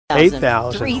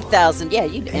8,000. 3,000. Yeah,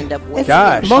 you'd end up with.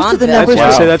 Gosh. Most of the That's numbers. why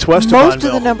I say that's west of Most of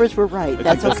Bonneville. the numbers were right. I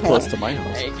That's think okay. close to my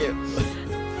house. Thank you.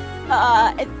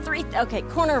 At 3. Okay,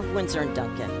 corner of Windsor and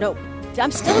Duncan. No,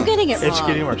 I'm still getting it wrong. It's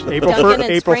getting worse. April Duncan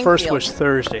and 1st Springfield. was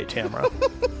Thursday, Tamara.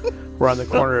 We're on the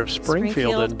corner of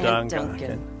Springfield and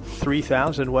Duncan.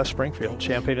 3,000 West Springfield,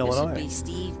 Champaign, This would Illinois. be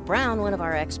Steve Brown, one of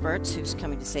our experts, who's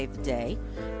coming to save the day.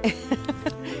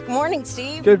 Good morning,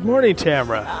 Steve. Good morning,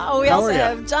 Tamara. We How also are ya?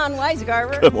 have John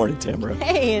Weisegarver. Good morning, Tamara.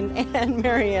 Hey, and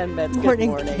Marianne Metz. Good Morning,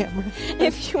 morning. Tamara.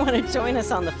 If you want to join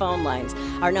us on the phone lines,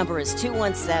 our number is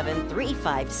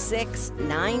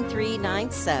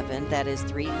 217-356-9397. That is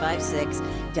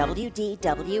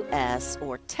 356-WDWS.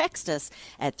 Or text us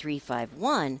at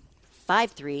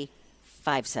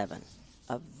 351-5357.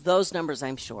 Of those numbers,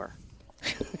 I'm sure.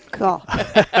 Cool.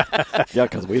 Yeah,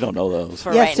 because we don't know those.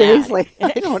 For Yeah, right now. seriously.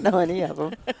 I don't know any of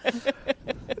them.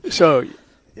 So,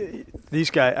 these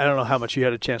guys, I don't know how much you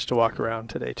had a chance to walk around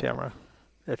today, Tamara.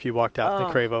 If you walked out in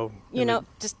the Cravo, You in know, the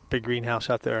just big greenhouse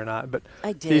out there or not. But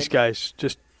I these did. guys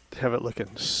just have it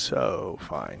looking so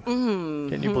fine. Mm-hmm.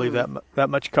 Can you believe that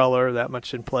much color, that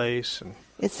much in place? And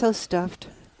It's so stuffed.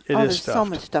 It is There's so stuffed.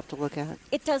 much stuff to look at.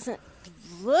 it doesn't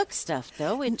look stuffed,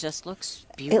 though. It just looks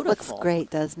beautiful. It looks great,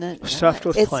 doesn't it? Stuffed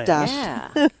with It's plants.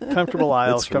 stuffed. Yeah. Comfortable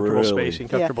aisles, It's comfortable really- spacing,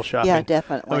 comfortable Yeah. shopping. Yeah, And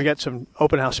definitely. we got some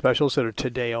open house specials that are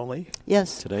today only.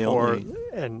 Yes. Today Or only.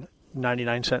 and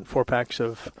 99-cent 4-packs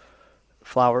of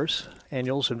flowers,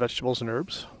 annuals, and vegetables and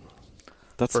herbs.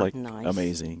 That's for- like Nice.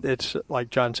 amazing. It's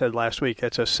like John said last week.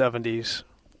 It's a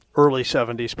early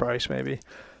 70s price, maybe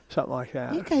something like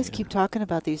that. You guys keep talking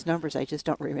about these numbers. I just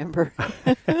don't remember.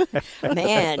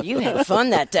 Man, you had fun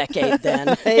that decade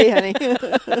then. Hey, honey.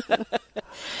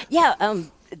 Yeah,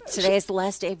 today is the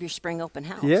last day of your spring open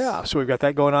house. Yeah, so we've got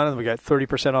that going on, and we got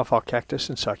 30% off all cactus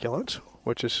and succulents,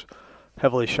 which is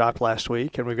heavily shopped last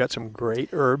week, and we've got some great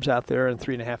herbs out there in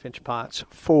 3.5-inch pots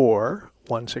for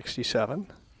 $167,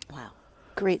 Wow.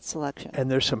 Great selection. and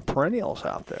there's some perennials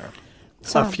out there.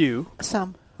 Some.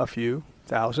 A few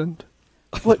thousand.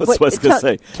 What, That's what I was gonna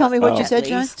say. Tell me what you At said,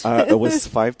 John. least. It was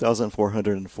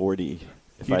 5,440.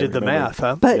 if You I did the remember. math,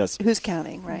 huh? But Yes. who's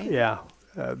counting, right? Yeah,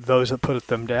 those that put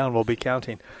them down will be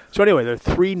counting. So anyway, they're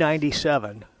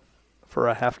 $3.97 for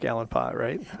a half-gallon pot,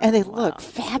 right? And they look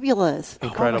fabulous.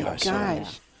 Incredible. Oh, my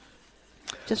gosh.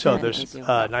 Just So right. there's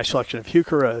a nice selection of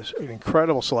heucheras, an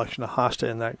incredible selection of hosta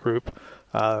in that group,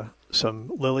 some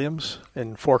liliums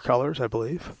in 4 colors, I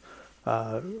believe.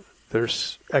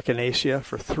 There's echinacea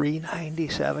for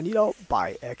 $3.97. You don't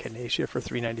buy echinacea for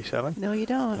 $3.97. No, you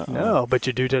don't. No, but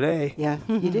you do today. Yeah,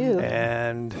 you do.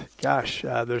 And gosh,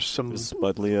 there's some, There's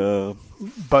Budlia.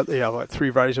 3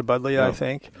 varieties of buddleia, I Yep.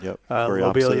 think. Yep.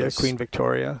 Lobelia, Coreopsis. Queen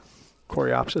Victoria,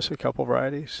 Coreopsis, a couple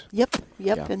varieties. Yep,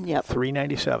 Yeah. and yep.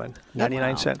 $3.97,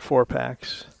 99-cent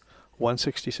 4-packs,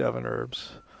 $167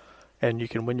 herbs, and you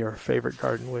can win your favorite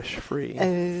garden wish free. Oh,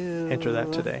 Enter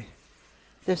that today.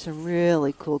 There's some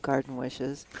really cool garden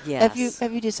wishes. Yes.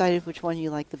 Have you decided which one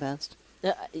you like the best?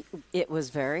 It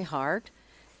was very hard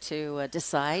to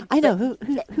decide. I know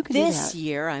but who can This do that.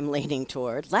 year I'm leaning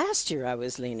toward. Last year I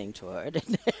was leaning toward.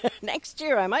 Next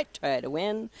year I might try to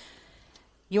win.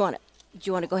 Do you want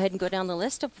to go ahead and go down the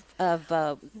list of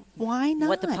Why not?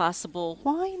 what the possible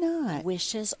Why not?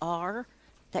 wishes are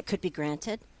that could be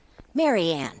granted?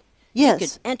 Marianne. Yes. You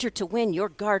could enter to win your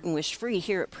garden wish free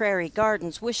here at Prairie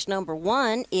Gardens. Wish number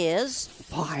 1 is,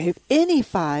 5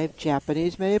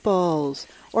 Japanese maples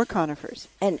or conifers.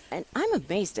 and I'm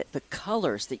amazed at the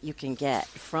colors that you can get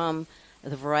from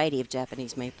the variety of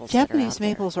Japanese maples. that are Japanese out there.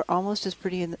 maples are almost as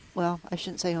pretty in well, I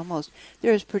shouldn't say almost.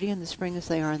 They're as pretty in the spring as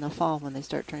they are in the fall when they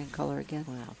start turning color again.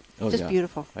 Wow. Oh, Just yeah.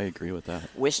 beautiful. I agree with that.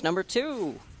 Wish number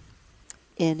 2.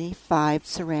 Any 5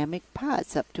 ceramic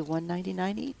pots up to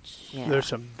 $1.99 each. Yeah. There's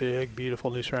some big, beautiful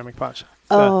new ceramic pots.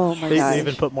 Oh, my they gosh.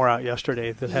 even put more out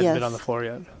yesterday that hadn't been Yes. on the floor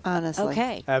yet. Honestly.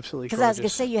 Okay. Absolutely Because I was going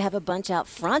to gorgeous. say you have a bunch out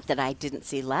front that I didn't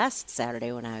see last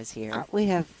Saturday when I was here. We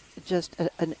have just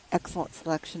an excellent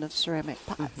selection of ceramic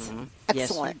pots. Yes, you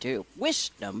Excellent. do.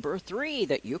 Wish number 3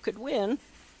 that you could win.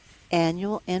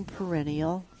 Annual and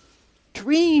perennial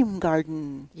dream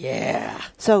garden. Yeah.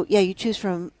 So, yeah, you choose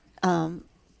from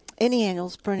any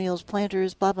annuals, perennials,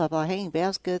 planters, blah, blah, blah, hanging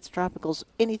baskets, tropicals,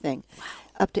 anything,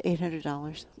 up to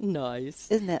 $800. Nice.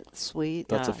 Isn't that sweet?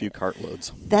 That's a few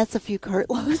cartloads. That's a few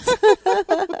cartloads.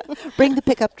 Bring the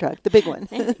pickup truck, the big one.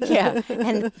 Yeah,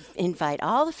 and invite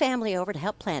all the family over to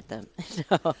help plant them. So,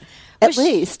 At wish-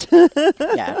 least.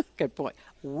 Yeah, good point.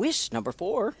 Wish number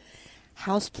 4.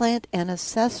 Houseplant and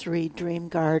accessory dream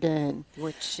garden.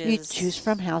 Which You is choose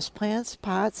from houseplants,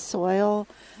 pots, soil,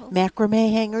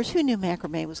 macrame hangers. Who knew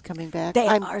macrame was coming back? They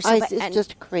are so it's and-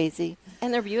 just crazy.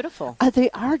 and they're beautiful. They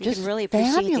are You just can really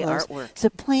appreciate the fabulous. artwork. So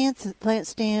plants and plant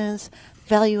stands,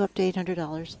 value up to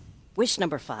 $800. Wish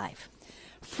number 5.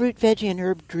 Fruit, veggie, and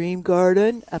herb dream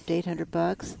garden up to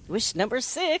 $800. Wish number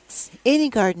 6. Any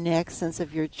garden accents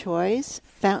of your choice,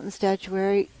 fountain,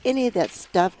 statuary, any of that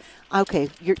stuff. Okay,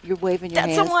 you're waving your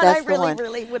That's hands. the one That's I the really, one.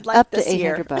 really would like up this to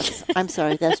year. $800. I'm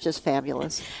sorry, that's just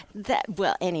fabulous.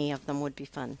 Well, any of them would be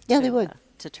fun. Yeah, to, they would.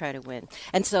 To try to win.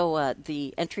 And so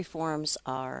the entry forms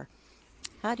are,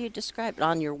 how do you describe it?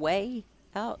 On your way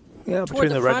out? Yeah, toward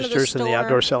between the front of registers and the store?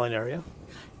 outdoor selling area.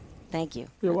 Thank you.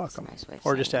 You're That's a welcome. nice way of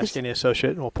Or saying just it. ask any associate,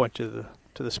 and we'll point you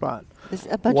to the spot. There's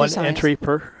a bunch One of signs. entry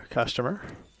per customer,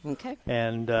 Okay.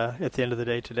 and at the end of the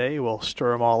day today, we'll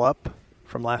stir them all up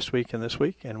from last week and this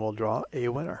week, and we'll draw a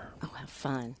winner. Oh, how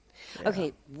fun.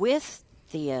 Okay, with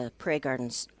the Prairie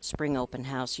Gardens Spring Open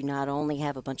House, you not only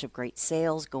have a bunch of great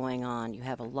sales going on, you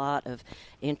have a lot of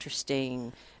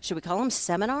interesting, should we call them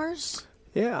seminars?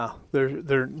 Yeah,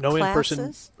 they're no in-person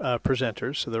Classes?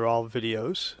 presenters, so they're all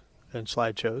videos and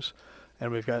slideshows,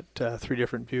 and we've got 3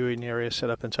 different viewing areas set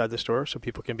up inside the store, so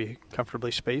people can be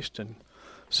comfortably spaced and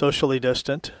socially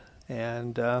distant,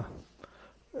 and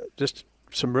just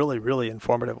some really, really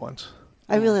informative ones.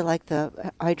 I really like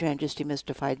the hydrangeas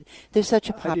demystified. They're such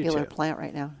a I do popular too. plant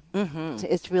right now. Mm-hmm.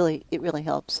 It really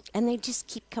helps. And they just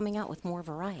keep coming out with more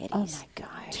varieties. Oh my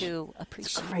gosh, To it's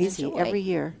appreciate and crazy enjoy. every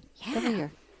year. Every Yeah.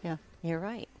 year, yeah. You're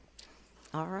right.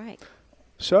 All right.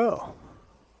 So,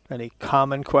 any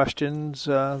common questions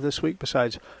this week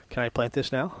besides, can I plant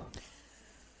this now?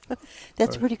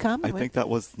 That's Or- pretty common. I think that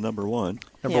was number one.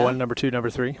 Number Yeah. 1, number 2, number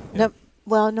 3?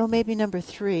 No, maybe number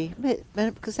 3,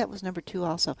 because that was number 2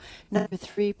 also. Number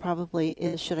 3 probably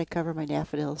is, should I cover my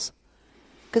daffodils?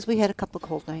 Because we had a couple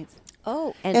cold nights.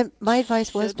 Oh, And my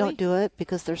advice was should don't we? do it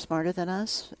because they're smarter than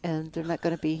us, and they're not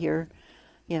going to be here,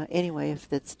 anyway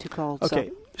if it's too cold.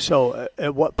 Okay, so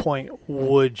at what point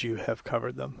would you have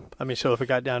covered them? I mean, so if it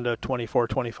got down to 24,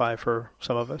 25 for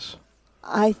some of us?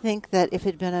 I think that if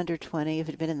it had been under 20, if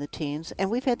it had been in the teens, and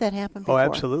we've had that happen before. Oh,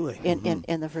 absolutely.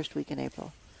 In the first week in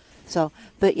April. So,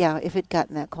 but yeah, if it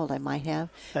gotten that cold, I might have.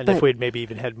 And but, if we'd maybe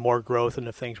even had more growth and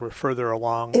if things were further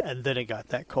along and then it got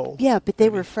that cold. Yeah, but they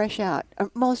maybe. were fresh out.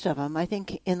 Most of them, I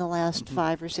think, in the last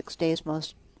 5 or 6 days,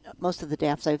 most of the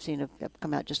daffs I've seen have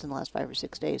come out just in the last 5 or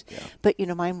 6 days. Yeah. But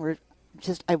mine were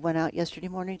just. I went out yesterday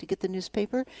morning to get the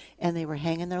newspaper, and they were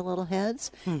hanging their little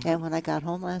heads. And when I got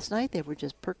home last night, they were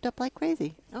just perked up like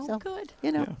crazy. Oh, so, good.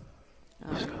 Yeah.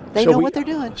 They So know we- what they're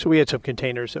doing. So we had some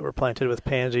containers that were planted with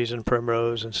pansies and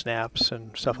primrose and snaps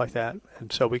and stuff like that.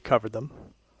 And so we covered them.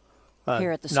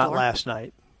 Here at the Not store? last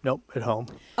night. Nope, at home.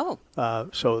 Oh,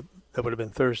 So that would have been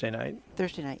Thursday night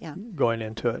Thursday night, yeah. going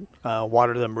into it.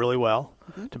 Watered them really well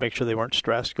to make sure they weren't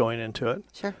stressed going into it.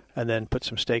 Sure. And then put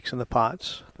some stakes in the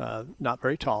pots. Not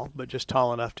very tall, but just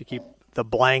tall enough to keep the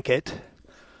blanket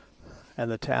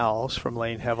and the towels from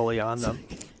laying heavily on them.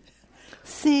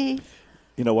 See,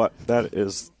 You know what? That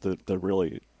is the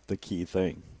really the key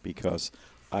thing because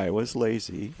I was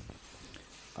lazy.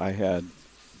 I had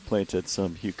planted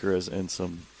some heucheras and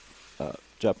some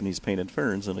Japanese painted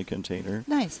ferns in a container.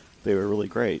 nice. They were really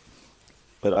great.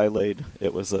 But I laid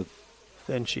it wasn't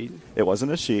Thin sheet.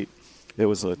 a sheet. It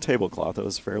was a tablecloth. It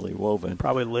was fairly woven.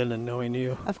 Probably linen, knowing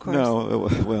you. Of course. No,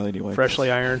 well anyway. Freshly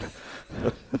ironed.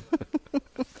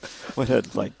 It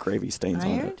had like gravy stains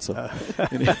on Ironed? it. So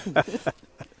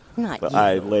not but you.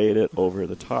 I laid it over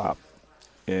the top.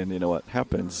 And you know what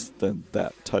happens? Then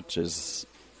that touches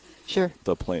Sure.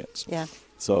 the plants. Yeah.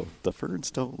 So the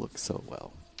ferns don't look so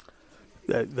well.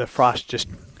 The frost just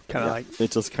kind of like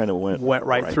It just kind of went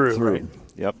right through, right?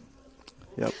 Yep.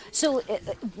 So,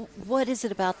 what is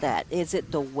it about that? Is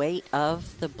it the weight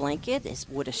of the blanket?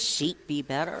 Would a sheet be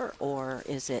better, or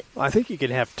is it? I think you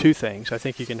can have two things. I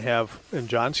think you can have, in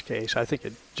John's case, I think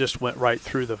it just went right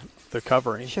through the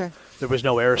covering. Sure. There was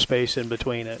no airspace in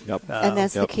between it. Yep. And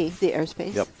that's Yep. the key, the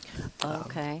airspace. Yep.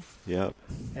 Okay. Yep.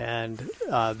 And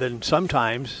then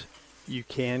sometimes you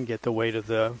can get the weight of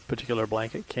the particular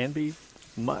blanket can be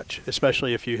much,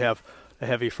 especially if you have a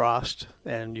heavy frost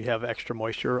and you have extra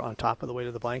moisture on top of the weight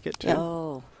of the blanket too.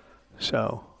 Oh,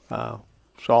 So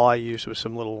all I used was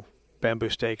some little bamboo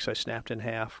stakes I snapped in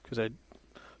half because I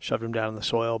shoved them down in the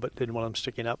soil, but didn't want them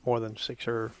sticking up more than 6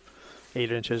 or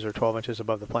 8 inches or 12 inches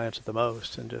above the plants at the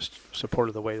most, and just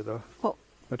supported the weight of the What,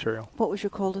 material. what was your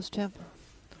coldest temp,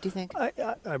 do you think? I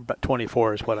about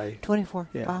 24 is what I. 24.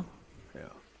 Yeah. Wow. Yeah.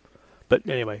 But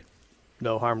anyway,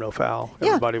 no harm, no foul. Yeah.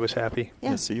 Everybody was happy.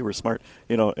 Yeah. So you were smart.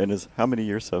 You know, and how many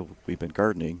years have we been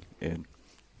gardening and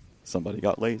somebody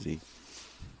got lazy?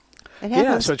 It Yeah,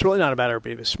 happens. so it's really not a matter of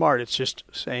being smart. It's just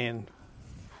saying,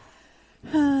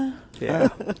 yeah.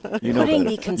 You know Putting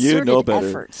better. the concerted You know better.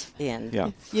 effort in.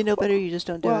 Yeah. You know better, you just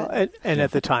don't do Well, it. and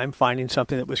at the time, finding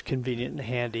something that was convenient and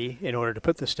handy in order to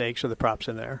put the stakes or the props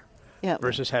in there Yeah.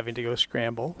 versus having to go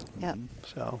scramble. Yeah.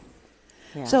 So,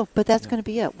 Yeah. So, but that's going to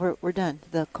be it. We're done.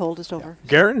 The cold is over.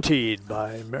 guaranteed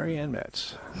by Marianne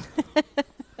Metz.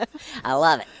 I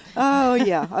love it. Oh,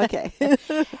 yeah. Okay.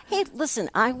 Hey, listen,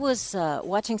 I was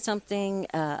watching something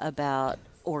about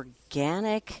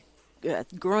organic,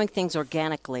 growing things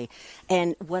organically,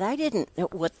 and what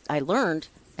I learned,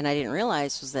 and I didn't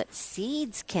realize, was that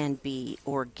seeds can be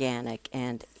organic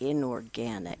and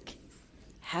inorganic.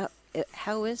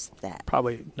 How is that?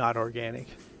 Probably not organic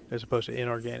as opposed to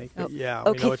inorganic. But Oh, yeah.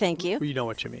 okay, thank you. You know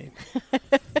what you mean.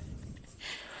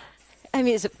 I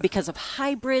mean, is it because of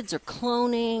hybrids or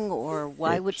cloning, or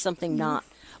why would something not?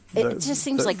 It The- just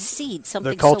seems the- like seed,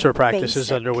 something The culture so practices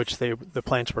basic. under which the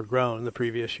plants were grown the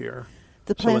previous year.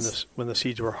 The So when plants, when the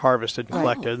seeds were harvested and Right.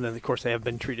 collected, and then of course they haven't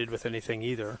been treated with anything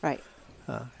either right.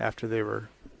 after they were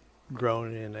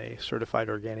grown in a certified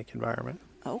organic environment.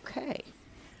 Okay.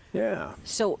 Yeah.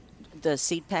 So the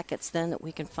seed packets then that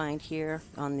we can find here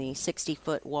on the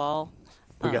 60-foot wall,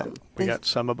 We They- got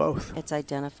some of both. it's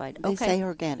identified. They Okay. say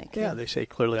organic. Yeah, they say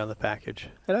clearly on the package.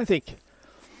 And I think,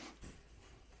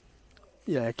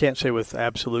 yeah, I can't say with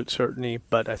absolute certainty,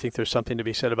 but I think there's something to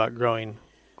be said about growing,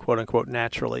 quote unquote,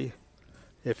 naturally.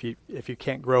 If you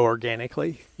can't grow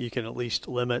organically, you can at least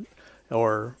limit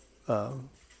or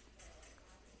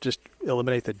just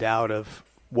eliminate the doubt of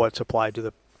what's applied to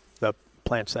the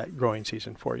plants that growing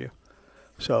season for you.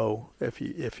 So if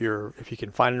you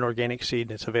can find an organic seed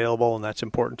and it's available and that's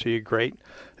important to you, great.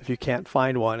 If you can't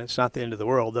find one, it's not the end of the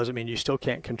world. Doesn't mean you still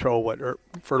can't control what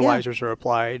fertilizers are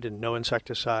applied and no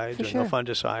insecticides For or sure. no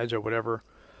fungicides or whatever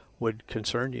would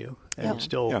concern you, and Yeah.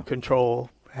 still Yeah.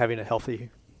 control having a healthy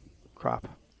crop.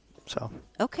 So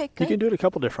Okay, you good. can do it a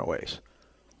couple different ways.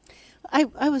 I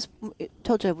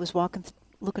told you I was looking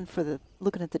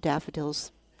at the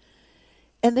daffodils,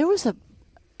 and there was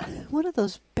one of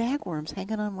those bagworms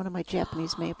hanging on one of my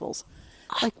Japanese maples.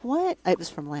 Like, what? It was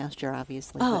from last year,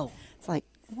 obviously. but Oh. it's like,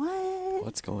 what?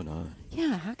 What's going on?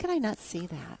 Yeah, how could I not see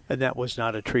that? And that was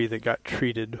not a tree that got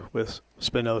treated with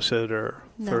spinosad or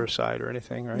No. furicide or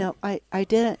anything, right? No, I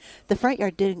didn't. The front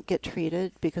yard didn't get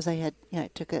treated because I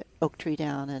took an oak tree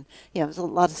down, and there was a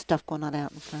lot of stuff going on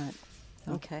out in front.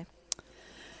 So. Okay.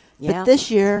 But Yeah. this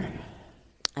year,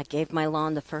 I gave my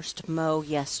lawn the first mow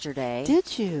yesterday.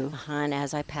 did you? And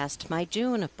as I passed my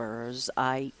junipers,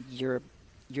 your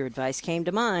advice came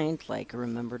to mind, like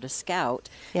remember to scout.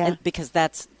 Yeah. And because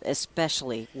that's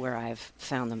especially where I've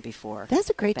found them before. That's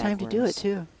a great time to do it Bagworms.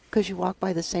 too, because you walk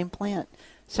by the same plant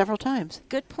several times.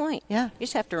 Good point. Yeah. You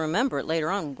just have to remember it later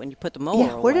on when you put the mower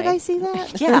Yeah, where did away. I see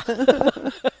that? Yeah.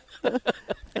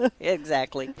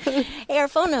 Exactly. Hey, our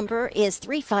phone number is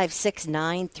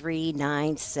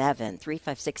 356-9397,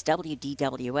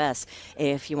 356-WDWS.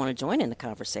 If you want to join in the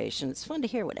conversation, it's fun to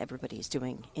hear what everybody's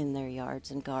doing in their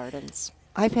yards and gardens.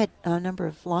 I've had a number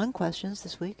of lawn questions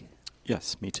this week,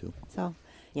 Yes, me too. so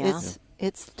Yeah.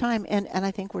 it's time, and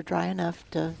I think we're dry enough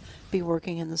to be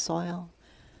working in the soil.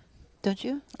 Don't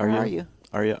you? Or Are Are you? you?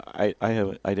 Are you?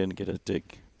 I didn't get a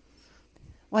dig.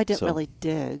 Well, I didn't So- really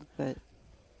dig, but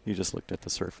You just looked at the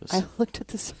surface. I looked at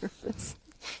the surface.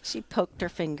 She poked her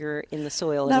finger in the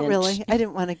soil. Not an really. inch. I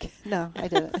didn't want to. No, I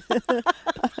didn't.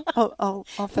 I'll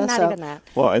fess Not up. even that.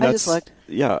 Well, and I that's just looked.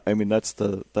 yeah. I mean, that's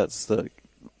the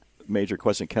major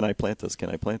question. Can I plant this?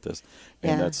 Can I plant this?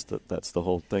 And Yeah. that's the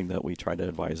whole thing that we try to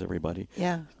advise everybody.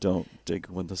 Yeah. Don't dig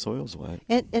when the soil's wet.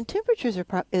 And temperatures are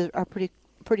pretty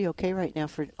okay right now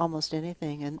for almost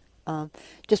anything, and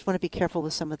just want to be careful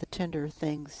with some of the tender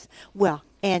things. Well,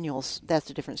 annuals, that's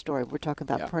a different story. We're talking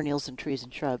about Yeah. perennials and trees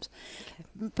and shrubs.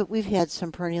 But we've had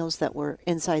some perennials that were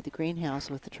inside the greenhouse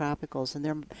with the tropicals, and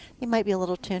they might be a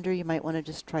little tender. You might want to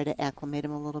just try to acclimate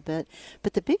them a little bit.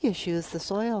 But the big issue is the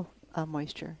soil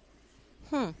moisture.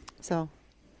 So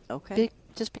Okay.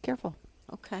 just be careful.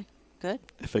 Okay. Good.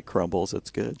 If it crumbles, it's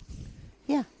good.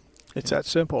 Yeah. It's that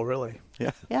simple, really.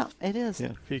 Yeah. Yeah, it is.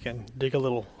 Yeah. If you can dig a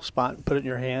little spot and put it in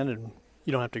your hand, and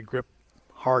you don't have to grip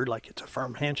hard like it's a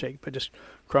firm handshake, but just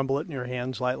crumble it in your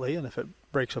hands lightly, and if it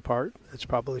breaks apart, it's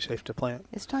probably safe to plant.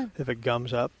 It's time. If it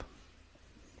gums up,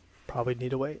 probably need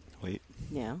to wait. Wait.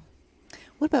 Yeah.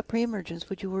 What about pre-emergence?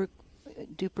 Would you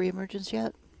do pre-emergence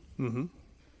yet? Mm-hmm.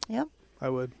 Yep. I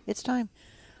would. It's time.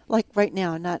 Like right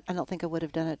now, I don't think I would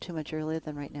have done it too much earlier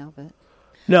than right now, but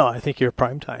No, I think you're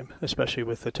prime time, especially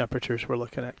with the temperatures we're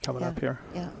looking at coming up here.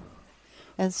 Yeah.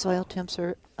 And soil temps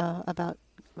are about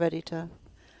ready to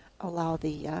allow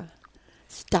the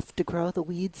stuff to grow, the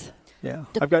weeds. Yeah,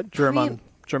 The I've got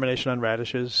germination on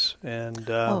radishes and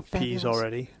peas fabulous.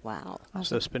 already. Wow.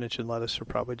 So spinach and lettuce are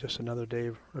probably just another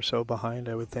day or so behind,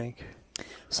 I would think.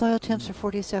 Soil temps are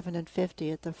 47 and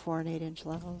 50 at the 4 and 8 inch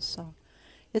levels, so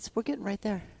we're getting right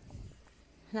there.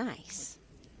 Nice.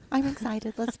 I'm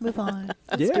excited. Let's move on.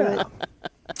 Let's do Yeah.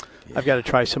 it. I've got to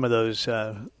try some of those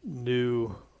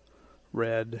new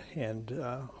red and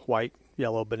white,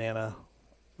 yellow banana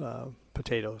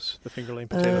potatoes, the fingerling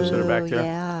potatoes that are back there.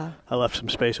 Yeah. I left some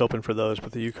space open for those,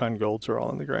 but the Yukon Golds are all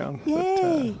on the ground.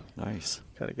 Yay. Nice.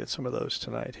 Got to get some of those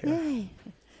tonight here. Yay.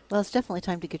 Well, it's definitely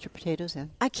time to get your potatoes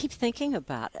in. I keep thinking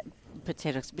about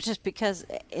potatoes, but just because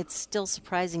it's still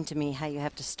surprising to me how you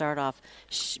have to start off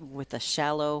with a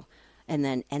shallow, and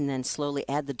then slowly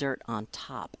add the dirt on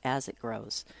top as it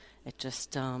grows. It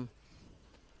just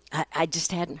I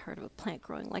just hadn't heard of a plant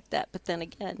growing like that. But then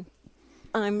again,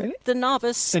 I'm the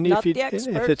novice, And not if the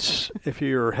expert. if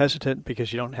you're hesitant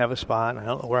because you don't have a spot, and I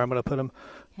don't know where I'm going to put them,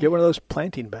 get one of those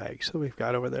planting bags that we've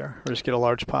got over there, or just get a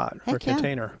large pot or a Heck yeah.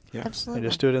 container, Yeah. Absolutely. and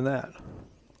just do it in that.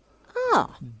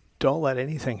 Oh, Don't let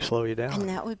anything slow you down. and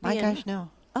that would be My gosh, no.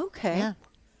 okay. Yeah,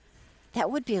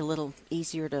 That would be a little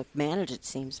easier to manage. It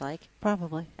seems like,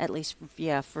 probably. at least,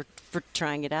 yeah, for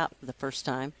trying it out the first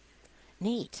time.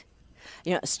 Neat.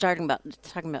 You know, talking about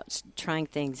trying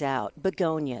things out.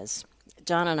 Begonias.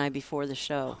 John and I, before the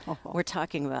show, we're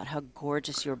talking about how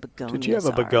gorgeous your begonias are. Did you have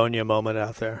a begonia moment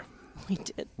out there? We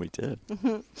did. We did.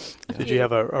 Did you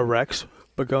have a Rex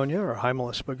begonia or a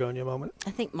Hymalus begonia moment?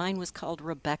 I think mine was called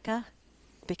Rebecca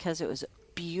because it was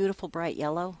beautiful, bright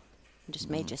yellow. It just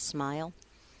made you smile.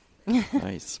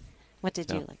 Nice. What did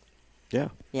Yeah. you like? Yeah.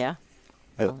 Yeah.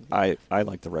 I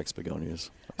like the Rex begonias.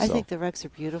 I So, think the Rex are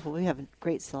beautiful. We have a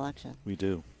great selection. we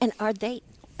do. And are they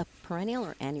a perennial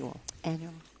or annual?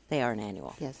 Annual. They are an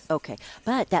annual. Yes. Okay.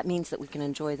 But that means that we can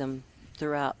enjoy them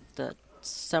throughout the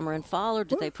summer and fall, or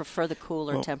do they prefer the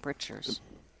cooler Well, temperatures?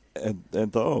 And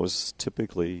those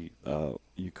typically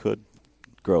you could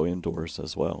grow indoors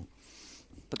as well.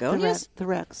 Begonias? The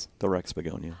Rex. The Rex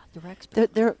begonia. The Rex.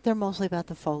 They're mostly about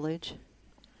the foliage.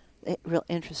 Real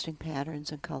interesting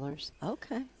patterns and colors.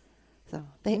 Okay. So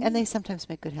they sometimes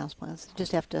make good houseplants. You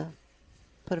just have to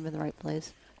put them in the right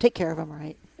place. Take care of them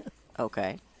right,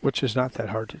 Okay. Which is not that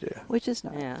hard to do. which is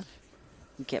not. Yeah.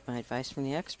 Get my advice from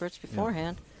the experts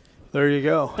beforehand. There you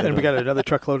go. And we got another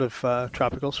truckload of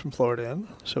tropicals from Florida in.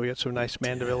 So we got some nice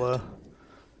mandevilla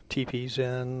teepees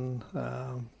in.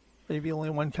 Maybe only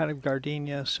one kind of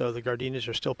gardenia. So the gardenias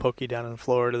are still pokey down in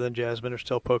Florida. The jasmine are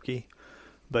still pokey.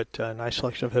 But a nice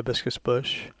selection of hibiscus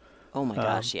bush. Oh my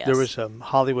gosh, yes. There was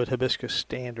Hollywood hibiscus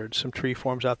standard, some tree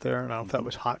forms out there. And I don't know if that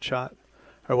was hot shot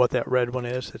or what that red one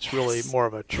is. It's really more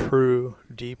of a true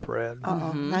deep red.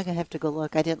 Uh-oh. I'm not going to have to go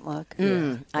look. I didn't look.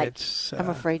 It's I'm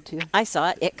afraid to. I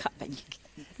saw it.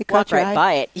 It Walk caught your right eye?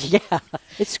 by it. Yeah.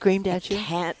 It screamed at you.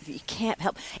 You can't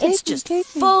help. Take It's me, just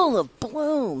take me. full of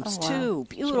blooms Oh, wow. too.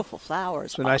 Beautiful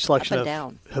flowers. It's a nice up selection and of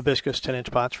down. hibiscus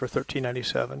 10-inch pots for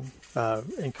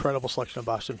 $13.97. Incredible selection of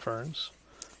Boston ferns,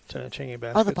 10-inch hanging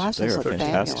baskets. Oh, the Bostons look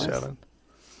fabulous. $13.97.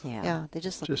 Yeah. Yeah, they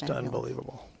just look Just fabulous.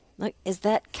 unbelievable. Look, is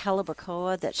that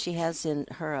Calibrachoa that she has in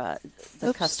her the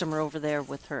Oops. customer over there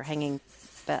with her hanging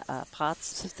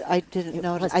pots? It's just- I didn't It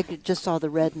notice. was- I just saw the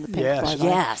red and the pink Yes. flyby.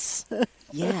 Yes.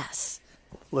 Yes.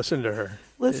 Listen to her.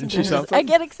 Listen Isn't to she her. something? I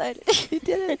get excited. You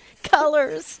did it.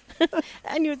 Colors.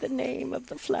 I knew the name of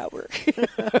the flower.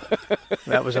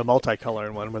 That was a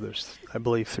multicolored one where there's, I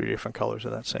believe, 3 different colors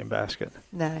in that same basket.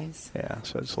 Nice. Yeah,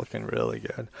 so it's looking really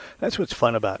good. That's what's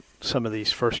fun about some of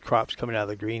these first crops coming out of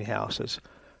the greenhouses.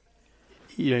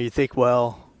 You know, you think,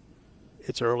 well,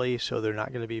 it's early, so they're not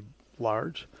going to be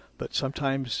large. But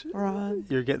sometimes Ron.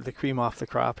 you're getting the cream off the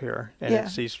crop here, and Yeah.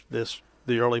 it's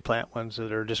the early plant ones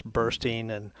that are just bursting,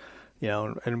 and you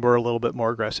know, and we're a little bit more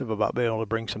aggressive about being able to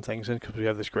bring some things in because we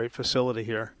have this great facility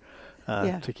here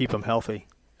Yeah. to keep them healthy.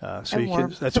 So And you warm.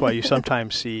 can, that's why you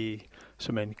sometimes see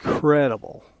some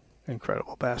incredible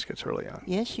baskets early on.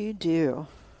 Yes, you do.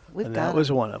 We've And got that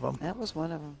was 'em. one of them. That was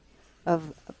one of them.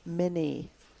 Of many.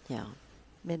 Yeah.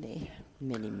 Many.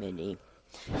 Mini.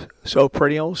 So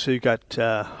perennials, so you got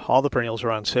all the perennials are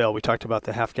on sale. We talked about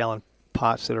the half-gallon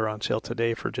pots that are on sale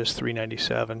today for just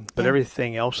 $3.97. But Yeah.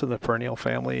 everything else in the perennial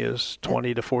family is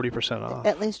 20 to 40% off.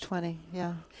 At least 20,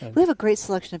 yeah. And- We have a great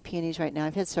selection of peonies right now.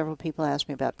 I've had several people ask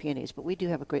me about peonies, but we do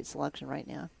have a great selection right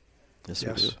now. Yes,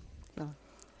 Yes. we do. So,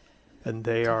 And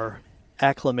they are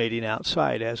acclimating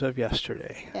outside as of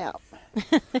yesterday. yeah.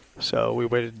 So we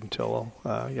waited until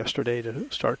yesterday to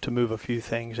start to move a few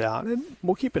things out, and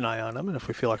we'll keep an eye on them. And if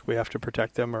we feel like we have to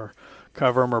protect them or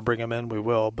cover them or bring them in, we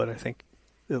will. But I think,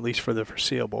 at least for the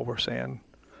foreseeable, we're saying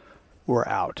we're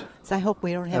out, So I hope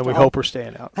we don't have and to. we all- hope we're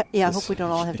staying out. I hope we don't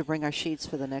all have to bring our sheets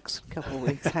for the next couple of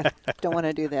weeks. I don't want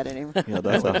to do that anymore. Yeah,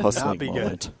 that's a Not hustling be good.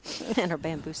 moment. And our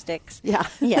bamboo sticks. Yeah.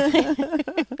 Yeah.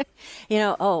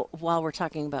 While we're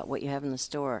talking about what you have in the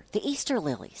store, the Easter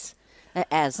lilies.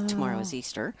 As tomorrow is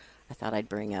Easter, I thought I'd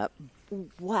bring up.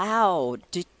 Wow.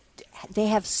 They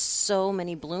have so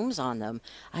many blooms on them.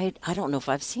 I don't know if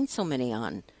I've seen so many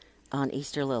on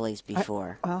Easter lilies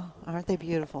before. Well, aren't they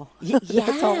beautiful? Yes.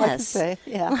 That's all I can say.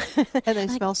 Yeah. And they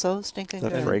smell so stinking The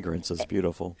good. fragrance is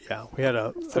beautiful. Yeah, we had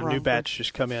a the new wrong batch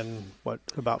just come in,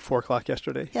 about 4 o'clock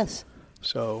yesterday? Yes.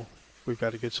 So we've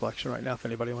got a good selection right now if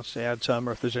anybody wants to add some,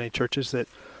 or if there's any churches that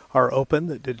are open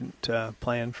that didn't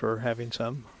plan for having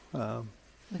some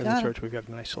in the got it. church, we've got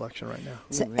a nice selection right now.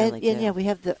 So, Really and good. yeah, we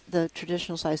have the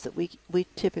traditional size that we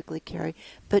typically carry,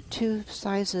 but 2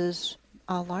 sizes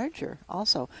larger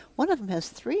also. One of them has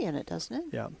 3 in it, doesn't it?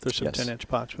 Yeah, there's some Yes. 10-inch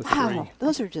pots with Wow, 3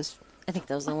 those are just I think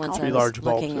those are the ones I three was large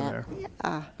bulbs looking in at. there.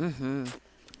 mm-hmm.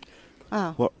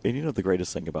 Wow. Well, and you know the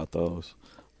greatest thing about those?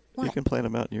 You What? can plant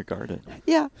them out in your garden.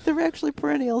 Yeah, they're actually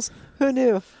perennials. Who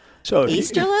knew? So if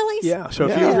Easter lilies? Yeah. So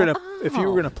if Yeah. you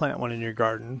were Oh. gonna plant one in your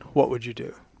garden, what would you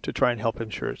do to try and help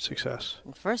ensure its success?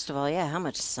 Well, first of all, how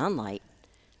much sunlight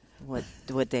would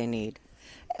they need?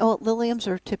 Well, liliums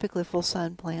are typically full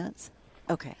sun plants.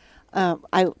 Okay.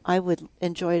 I would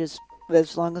enjoy it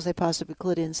as long as I possibly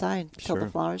could inside until the Sure.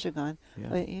 flowers are gone. Yeah.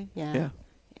 Wouldn't you? Yeah. Yeah.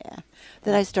 Yeah.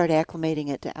 Then I start acclimating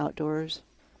it to outdoors,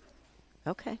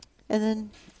 Okay. and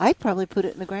then I'd probably put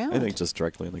it in the ground. I think just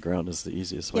directly in the ground is the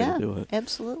easiest way yeah, to do it.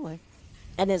 absolutely.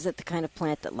 And is it the kind of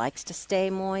plant that likes to stay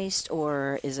moist,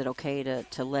 or is it okay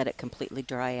to let it completely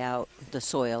dry out the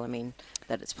soil? I mean,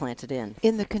 that it's planted in.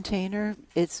 In the container,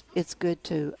 it's good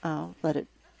to let it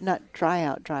not dry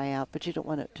out, but you don't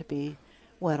want it to be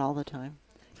wet all the time.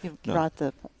 You No. rot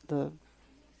the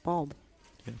bulb.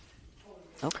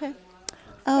 Okay.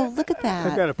 Oh, look at I've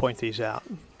got that! to point these out.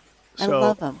 I So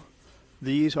love them.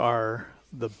 these are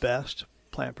the best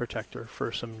plant protector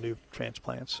for some new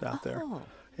transplants out there. Oh.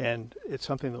 And it's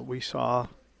something that we saw.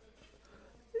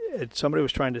 Somebody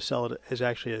was trying to sell it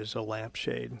as a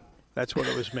lampshade. That's what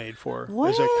it was made for. As a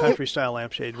What? country style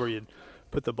lampshade where you'd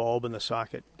put the bulb in the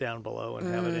socket down below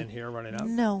and have it in here running up.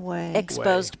 No way.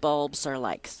 Exposed bulbs are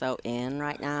like so in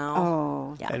right now.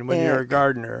 Oh, Yeah. And when you're a Ick.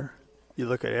 gardener, you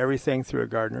look at everything through a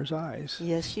gardener's eyes.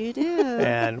 yes, you do.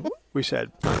 And we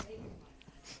said, plant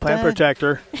Done.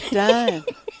 protector. Done.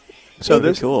 So That'd be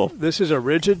this cool. This is a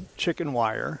rigid chicken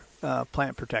wire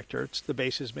plant protector. It's the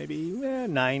base is maybe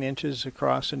 9 inches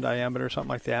across in diameter, something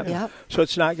like that. Yep. So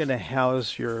it's not going to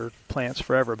house your plants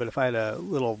forever. But if I had a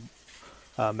little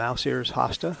mouse ears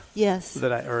hosta Yes.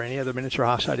 or any other miniature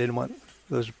hosta, I didn't want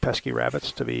those pesky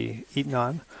rabbits to be eaten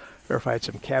on. Or if I had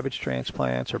some cabbage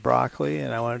transplants or broccoli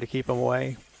and I wanted to keep them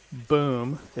away,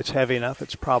 boom, it's heavy enough.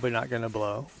 It's probably not going to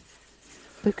blow.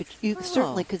 But you Oh.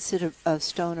 certainly could sit a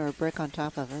stone or a brick on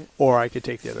top of it. Or I could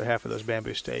take the other half of those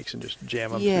bamboo stakes and just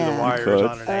jam them through Yeah. the wires Could.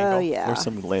 on an angle. Oh, yeah. There's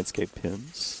some landscape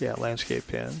pins. Yeah, landscape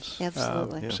pins.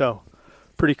 Absolutely. Yeah. So,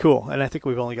 pretty cool. And I think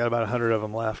we've only got about 100 of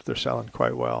them left. They're selling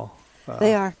quite well.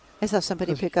 They are. I saw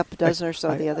somebody pick up a dozen or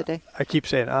so the other day. I keep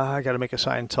saying, I got to make a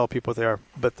sign and tell people what they are,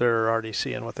 but they're already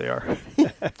seeing what they are.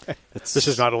 It's, This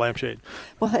is not a lampshade.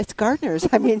 Well, it's gardeners.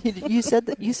 I mean, you said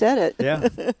that. You said it. Yeah,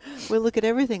 We look at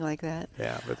everything like that.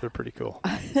 yeah, but they're pretty cool.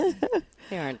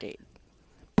 They are indeed.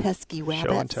 Pesky wabbits.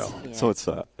 Show and tell. Yeah. So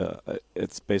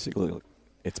it's basically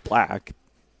it's black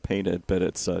painted, but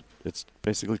it's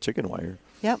basically chicken wire.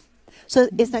 Yep. So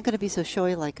it's not going to be so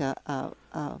showy like a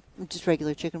just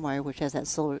regular chicken wire, which has that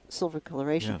silver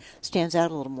coloration. Yeah. Stands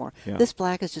out a little more. Yeah. This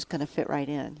black is just going to fit right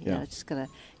in. You Yeah. know, it's just going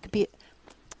to could be.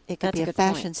 It could That's be a a good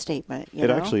fashion point. statement. You It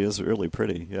know? actually is really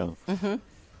pretty. Yeah. Mm-hmm.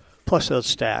 Plus, they'll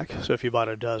stack. So if you bought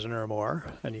a dozen or more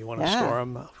and you want to Yeah. store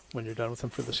them when you're done with them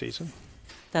for the season,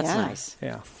 That's Yeah. nice.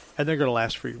 yeah, and they're going to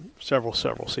last for you several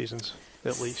seasons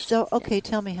at least. So okay,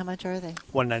 tell me how much are they?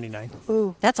 $1.99.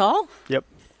 Ooh, That's all? Yep.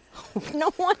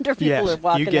 No wonder people Yes, are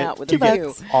walking you get, out with you a get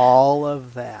few. all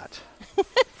of that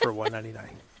for $1.99.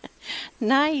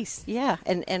 Nice. Yeah.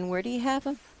 And where do you have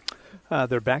them?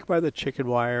 They're backed by the chicken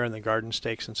wire and the garden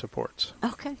stakes and supports.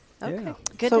 Okay. Okay. Yeah.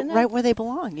 Good so to know. right where they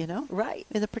belong, you know, Right.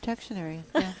 in the protection area.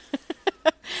 Yeah.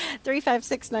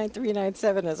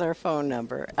 356-9397 is our phone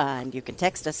number. And you can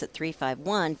text us at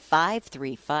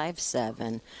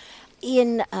 351-5357.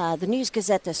 In the News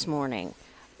Gazette this morning,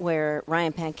 where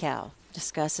Ryan Pankow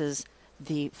discusses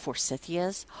the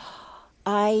forsythias,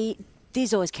 I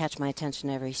These always catch my attention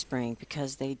every spring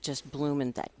because they just bloom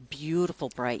in that beautiful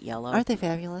bright yellow. Aren't they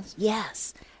fabulous?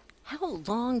 Yes. How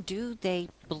long do they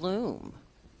bloom?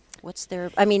 What's their?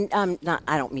 I mean, not.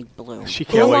 I don't mean bloom. She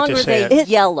can't How wait long to are say they it.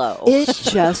 yellow? It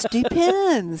just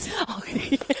depends.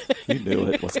 You knew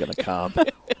it was going to come.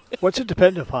 What's it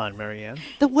depend upon, Marianne?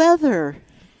 The weather.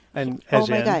 And Oh as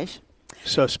my in, gosh.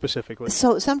 so specifically.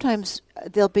 So sometimes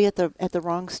they'll be at the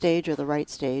wrong stage or the right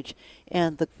stage,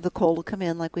 and the cold will come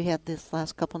in like we had this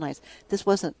last couple nights. This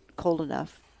wasn't cold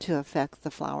enough to affect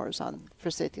the flowers on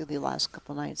forsythia the last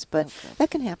couple nights, but that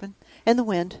can happen. And the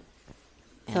wind.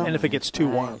 So- And if it gets too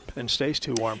Right. warm and stays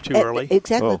too warm too E- early,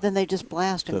 exactly. Oh. Then they just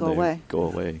blast and Then go they away. Go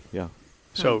away, yeah.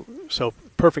 so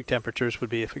perfect temperatures would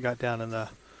be if it got down in the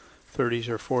 30s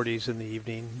or 40s in the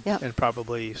evening, Yep. and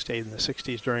probably stayed in the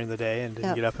 60s during the day and didn't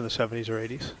Yep. get up in the 70s or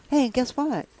 80s. Hey, and guess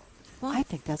what? What? I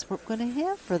think that's what we're going to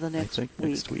have for the I next think week.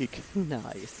 next week.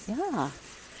 Nice. Yeah.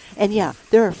 And yeah,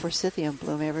 there are forsythia in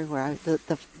bloom everywhere.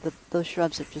 Those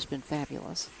shrubs have just been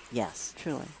fabulous, Yes.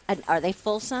 truly. And are they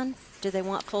full sun? Do they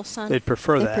want full sun? They'd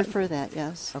prefer They that. prefer that,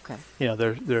 yes. Okay. You know,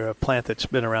 they're a plant that's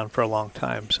been around for a long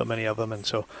time, so many of them, and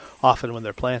so often when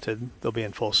they're planted, they'll be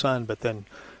in full sun, but then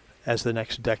as the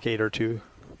next decade or two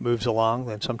moves along,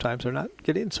 then sometimes they're not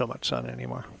getting so much sun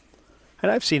anymore. And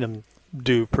I've seen them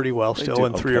do pretty well They still do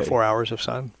in 3 or okay. 4 hours of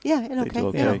sun. Yeah, and They okay. do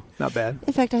You know, okay. not bad.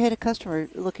 In fact, I had a customer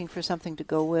looking for something to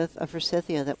go with a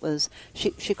forsythia that was,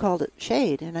 she called it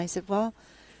shade, and I said, well,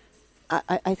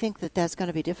 I think that's going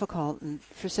to be difficult, and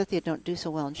forsythia don't do so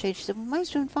well in shade. She said, well, mine's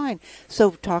doing fine.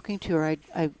 So talking to her,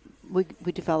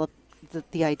 we developed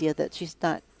the idea that she's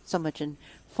not so much in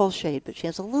full shade, but she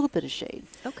has a little bit of shade.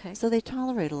 Okay. So they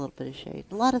tolerate a little bit of shade.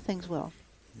 A lot of things will.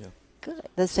 Yeah. Good.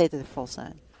 Let's say they're full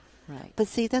sun. Right. But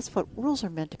see, that's what rules are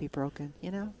meant to be broken,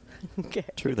 you know? Okay.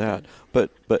 True that.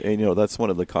 But and, you know, that's one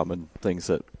of the common things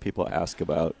that people ask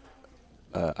about.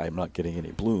 I'm not getting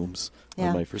any blooms Yeah.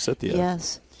 on my forsythia.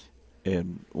 Yes.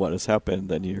 And what has happened,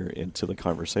 then you're into the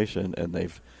conversation, and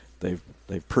they've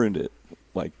pruned it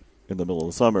like in the middle of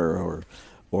the summer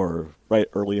or right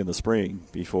early in the spring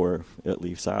before it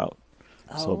leaves out.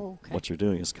 So Oh, okay. what you're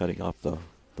doing is cutting off the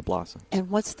blossoms. And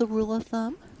what's the rule of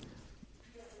thumb?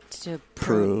 To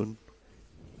Prune.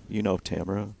 You know,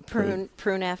 Tamara. prune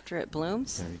after it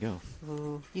blooms. There you go.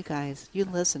 Ooh, you guys, you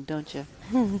listen, don't you?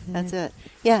 That's it.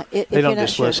 Yeah. If They don't you're not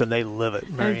just sure, listen, they live it,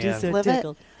 Marianne. Live it.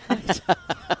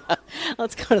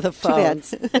 Let's go to the Too bad.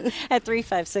 phones at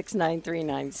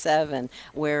 356-9397,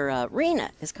 where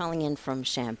Rena is calling in from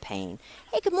Champaign.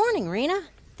 Hey, good morning, Rena.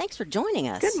 Thanks for joining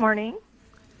us. Good morning.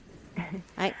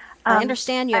 I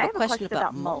understand you have, I a question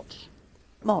about mulch.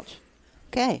 Mulch.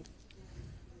 Okay.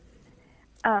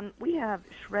 We have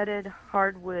shredded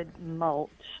hardwood mulch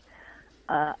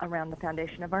around the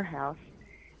foundation of our house,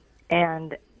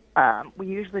 and we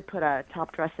usually put a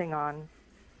top dressing on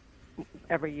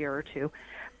every year or two.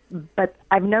 But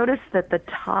I've noticed that the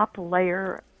top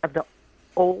layer of the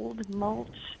old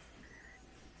mulch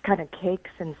kind of cakes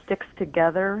and sticks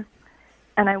together,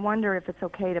 and I wonder if it's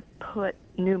okay to put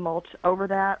new mulch over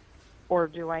that, or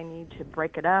do I need to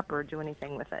break it up or do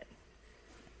anything with it?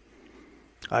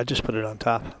 I just put it on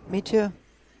top. Me too.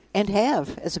 And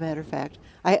have, as a matter of fact.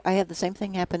 I have the same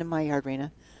thing happen in my yard,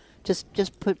 Rena. Just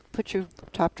put your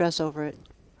top dress over it.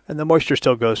 And the moisture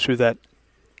still goes through that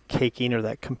caking or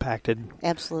that compacted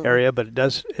Absolutely. area, but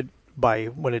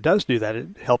when it does do that, it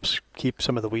helps keep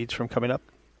some of the weeds from coming up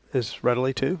as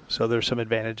readily too. So there's some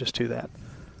advantages to that.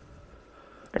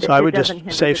 But So I it would just doesn't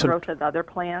hinder save the some- growth of the other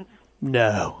plants.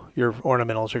 No, your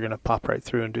ornamentals are going to pop right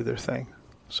through and do their thing.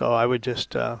 So I would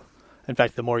just, in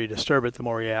fact, the more you disturb it, the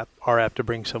more you are apt to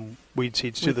bring some weed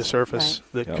seeds to the Weeds, surface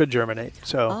right. that Yep. could germinate.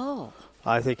 So Oh,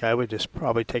 I think I would just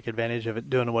probably take advantage of it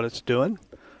doing what it's doing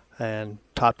and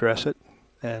top dress it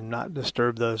and not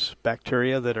disturb those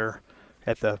bacteria that are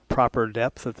at the proper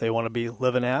depth that they want to be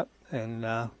living at and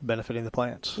benefiting the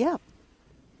plants. Yeah.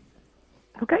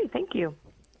 Okay, thank you.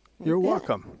 You're Yeah.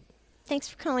 welcome. thanks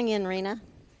for calling in, Rena.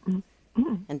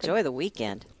 Enjoy the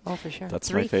weekend. Oh, for sure. That's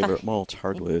Three, my favorite five- mulch,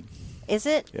 hardwood. Is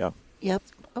it? Yeah. Yep.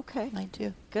 Okay. Mine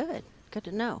too. Good. Good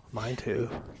to know. Mine too.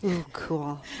 Ooh,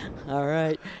 cool. All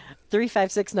right.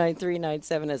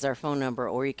 356-9397 is our phone number,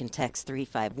 or you can text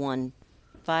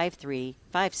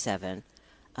 351-5357.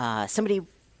 Somebody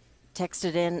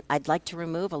texted in, I'd like to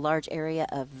remove a large area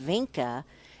of vinca.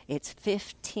 It's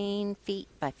 15 feet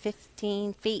by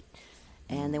 15 feet,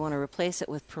 and they want to replace it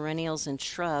with perennials and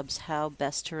shrubs. How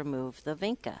best to remove the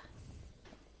vinca?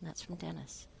 And that's from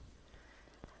Dennis.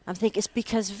 I'm thinking it's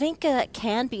because vinca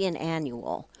can be an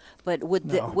annual, but would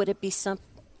No. would it be some?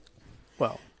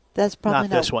 Well, That's probably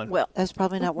Not this one. Well, That's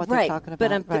probably not what right, they're talking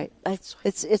but about. Right.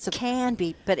 It's a can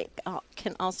be, but it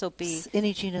can also be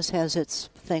Any genus has its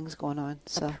things going on. a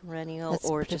So perennial that's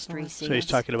or just different. reseed. So he's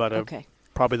talking about Okay.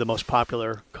 probably the most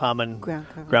popular common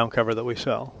Ground cover. that we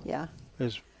sell yeah,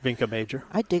 is Vinca major.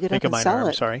 I'd dig it up Vinca and minor, sell I'm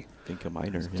it. sorry. Think a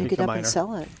minor. Dig Vinca it up minor. and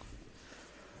sell it.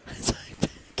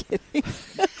 Kidding.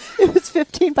 If it's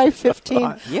 15 by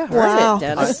 15. You heard Wow. it,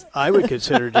 Dennis. I would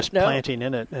consider just No. planting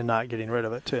in it and not getting rid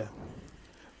of it too.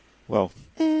 Well,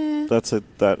 Eh, that's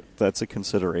a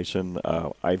consideration.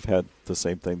 I've had the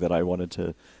same thing that I wanted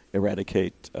to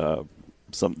eradicate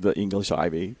the English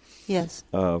ivy. yes.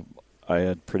 I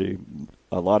had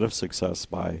a lot of success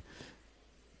by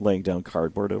laying down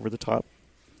cardboard over the top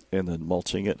and then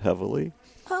mulching it heavily.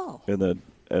 Oh. And then,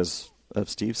 as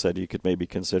Steve said, you could maybe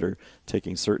consider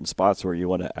taking certain spots where you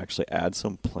want to actually add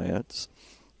some plants,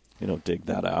 dig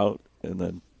that out, and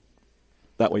then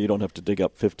that way you don't have to dig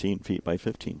up 15 feet by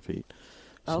 15 feet.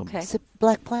 So Okay. So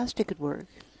black plastic could work.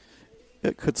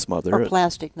 it could smother Or it.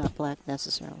 plastic, not black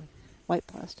necessarily. White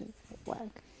plastic,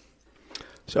 black.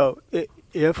 So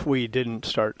if we didn't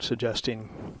start suggesting,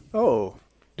 do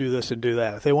this and do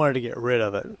that, if they wanted to get rid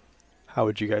of it, how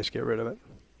would you guys get rid of it?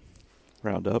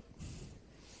 Roundup.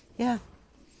 Yeah.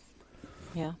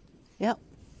 Yeah. Yep.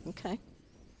 Okay.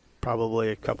 Probably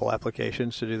a couple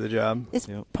applications to do the job, It's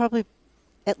Yep. probably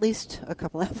at least a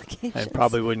couple applications. and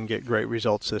probably wouldn't get great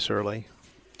results this early.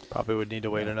 Probably would need to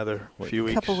wait another few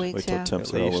weeks Couple weeks. Wait till yeah. temps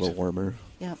At are a least. little warmer.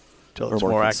 Yep. till Or it's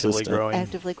more more actively consistent. growing.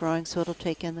 Actively growing, so it'll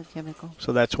take in the chemical.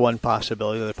 So that's one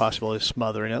possibility. The other possibility is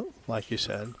smothering it, like you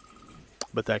said,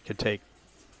 but that could take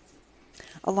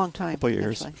A long time. Couple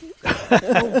years.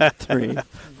 actually. 3.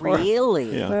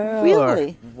 Really? Yeah.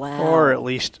 Really? Wow. or at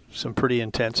least some pretty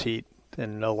intense heat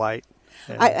and no light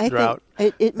and I drought.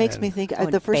 think it makes and- me think. Oh,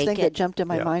 and The first bake thing it. that jumped in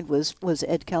my Yeah. mind was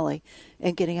Ed Kelly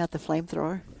and getting out the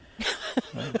flamethrower.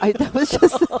 That was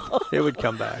just It would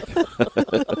come back.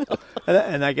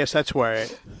 and I guess that's where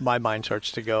my mind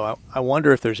starts to go. I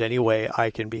wonder if there's any way I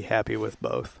can be happy with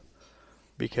both,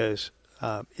 because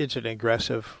it's an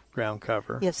aggressive ground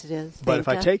cover. yes, it is. But if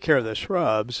I Vinca. take care of the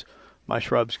shrubs, my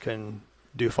shrubs can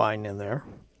do fine in there.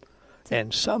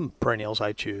 And some perennials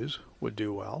I choose would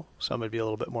do well. Some would be a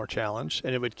little bit more challenged.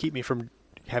 And it would keep me from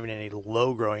having any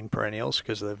low-growing perennials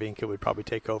because the Vinca would probably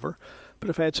take over. But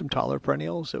if I had some taller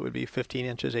perennials that would be 15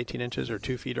 inches, 18 inches, or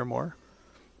 2 feet or more,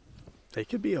 they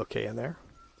could be okay in there.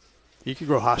 You could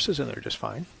grow hostas in there just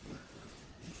fine.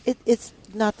 It's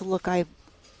not the look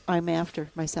I'm after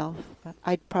myself.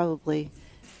 I'd probably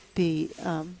be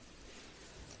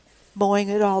mowing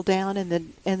it all down and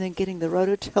then getting the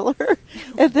rototiller,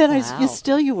 and then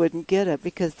Wow. you wouldn't get it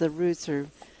because the roots are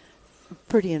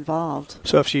pretty involved.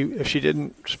 So if she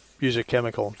didn't use a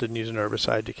chemical, didn't use an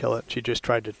herbicide to kill it, she just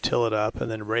tried to till it up and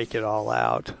then rake it all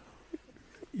out,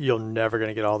 you're never going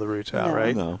to get all the roots out, No.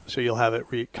 right? No. So you'll have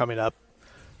it coming up,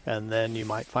 and then you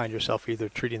might find yourself either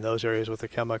treating those areas with a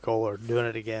chemical or doing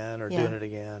it again or Yeah. doing it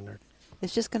again. Or,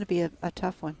 It's just going to be a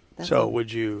tough one. That's so all.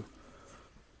 would you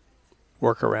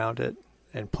work around it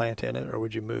and plant in it, or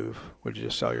would you move? Would you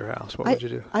just sell your house? What would you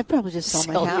do? I'd probably just sell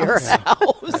my your house.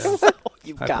 house.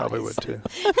 You I guys. probably would too.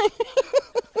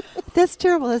 That's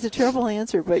terrible. That's a terrible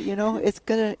answer, but it's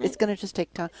gonna just take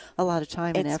a lot of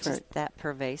time and It's effort. just that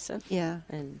pervasive. Yeah,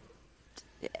 And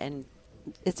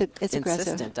it's aggressive.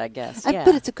 insistent, I guess. But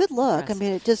Yeah. it's a good look. I Aggressive.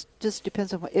 mean, it just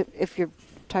depends on if you're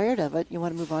tired of it, you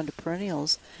want to move on to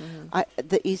perennials. Mm-hmm.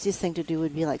 The easiest thing to do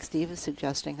would be like Steve is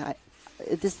suggesting.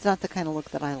 This is not the kind of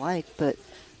look that I like, but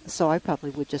so I probably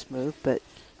would just move. But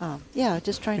yeah,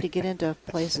 just trying to get into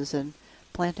places and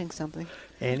planting something.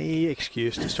 Any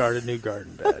excuse to start a new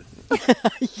garden bed.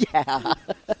 Yeah.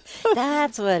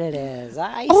 That's what it is.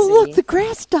 I Oh, see. look, the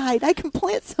grass died. I can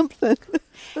plant something.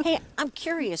 Hey, I'm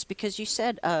curious because you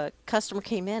said a customer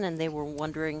came in and they were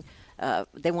wondering,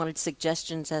 they wanted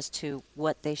suggestions as to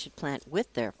what they should plant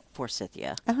with their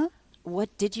forsythia. Uh-huh.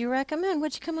 What did you recommend?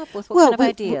 What'd you come up with? What kind of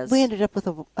ideas? We ended up with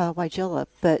a Weigela,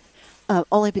 but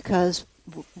only because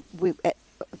we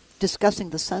discussing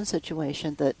the sun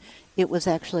situation that it was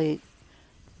actually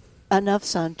enough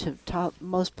sun to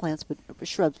most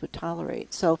shrubs would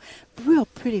tolerate. So real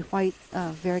pretty white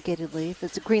variegated leaf.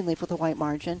 It's a green leaf with a white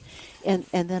margin, and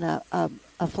then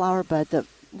a flower bud. The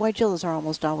Weigelas are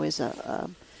almost always a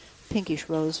pinkish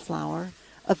rose flower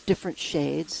of different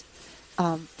shades.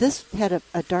 This had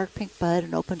a dark pink bud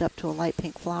and opened up to a light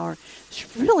pink flower.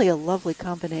 It's really a lovely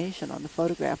combination on the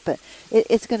photograph, but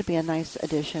it's going to be a nice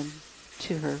addition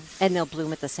to her. And they'll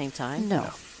bloom at the same time? No,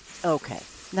 Okay.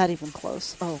 not even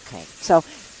close. Okay. So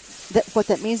what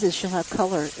that means is she'll have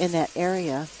color in that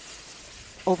area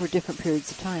over different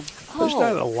periods of time. There's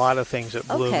not a lot of things that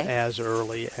bloom Okay. as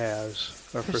early as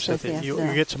a Forsythia, forsythia. You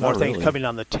no. get some Not more things really. coming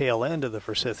on the tail end of the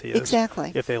forsythias.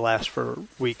 Exactly. If they last for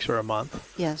weeks or a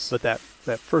month. Yes. But that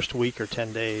first week or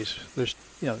 10 days,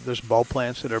 there's bulb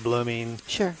plants that are blooming.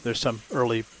 Sure. There's some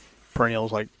early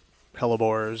perennials like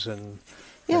hellebores and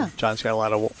Yeah. and John's got a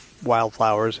lot of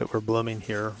wildflowers that were blooming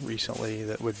here recently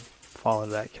that would fall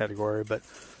into that category. But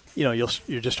you're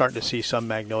just starting to see some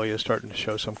magnolias starting to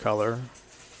show some color.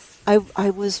 I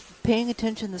was paying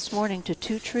attention this morning to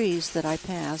two trees that I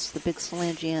passed, the big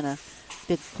Solangiana,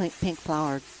 big pink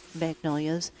flowered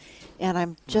magnolias, and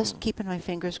I'm just keeping my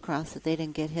fingers crossed that they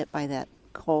didn't get hit by that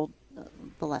cold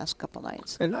the last couple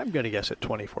nights. And I'm going to guess at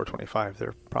 24, 25,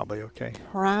 they're probably okay.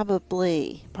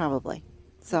 Probably.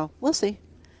 So we'll see.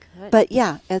 Good. But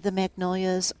yeah, the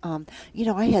magnolias. I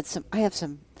have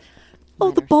some. Oh,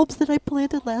 the Minor. bulbs that I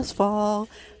planted last fall.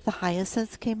 The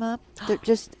hyacinths came up. They're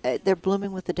just they're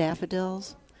blooming with the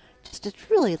daffodils. Just a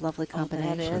really lovely Oh,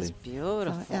 combination. that is Pretty.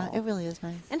 beautiful. Yeah, it really is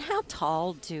nice. And how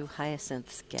tall do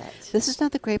hyacinths get? This is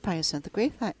not the grape hyacinth. The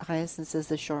grape hyacinth is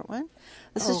the short one.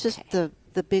 This is just Okay.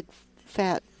 the big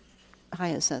fat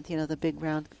hyacinth. The big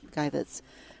round guy that's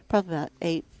probably about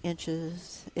 8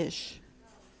 inches ish.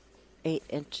 8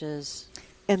 inches.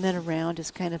 And then around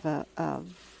is kind of a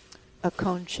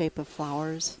cone shape of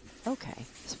flowers, Okay.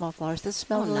 small flowers that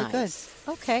smell really good. nice.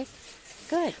 Okay.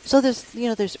 Good. So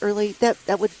there's early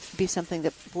that would be something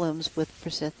that blooms with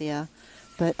forsythia,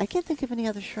 but I can't think of any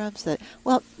other shrubs that.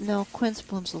 Well, no, quince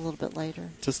blooms a little bit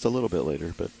later. Just a little bit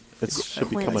later, but it should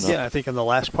be Quince. coming Yeah, up. I think in the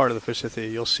last part of the forsythia,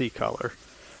 you'll see color.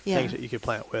 Yeah, Things that you could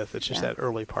plant with. It's just Yeah. that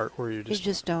early part where you're you just,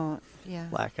 just don't. Yeah.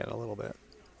 lacking a little bit.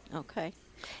 Okay.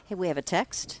 Hey, we have a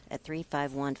text at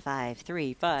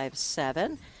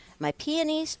 3515357. My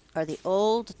peonies are the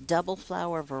old double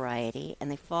flower variety,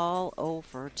 and they fall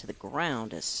over to the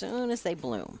ground as soon as they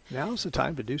bloom. Now's the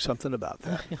time to do something about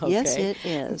that. Yes, Okay. it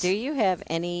is. Do you have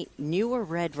any newer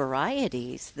red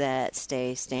varieties that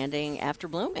stay standing after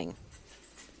blooming?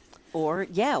 Or,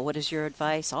 what is your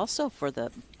advice also for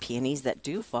the peonies that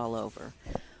do fall over?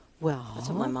 Well, That's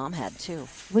what my mom had too.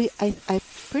 I'm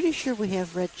pretty sure we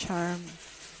have red charm.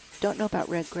 Don't know about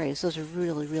red grays. Those are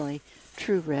really, really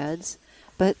true reds.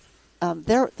 But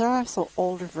there are also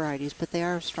older varieties, but they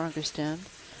are stronger stemmed.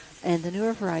 And the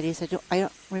newer varieties, I don't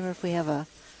remember if we have a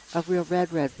real red,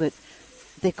 but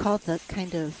they call it the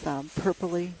kind of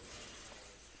purpley.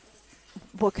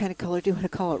 What kind of color do you want to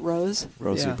call it? Rose.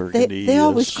 Rosy Yeah. burgundy. They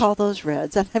always call those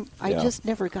reds, and I Yeah. just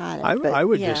never got it. I but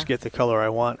would yeah. just get the color I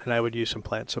want, and I would use some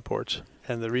plant supports.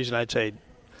 And the reason I'd say,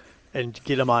 and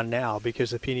get them on now,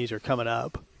 because the peonies are coming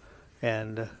up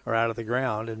and are out of the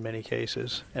ground in many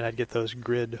cases, and I'd get those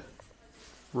grid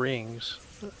rings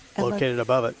And located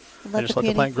above it, and and just let the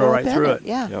peony plant grow right up in through it.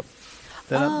 Yeah, Yep.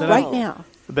 Then Oh. I- right now.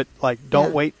 But don't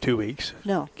Yeah. wait 2 weeks.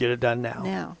 No, Get it done now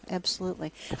now,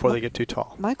 absolutely. before they get too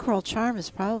tall. My coral charm is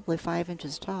probably 5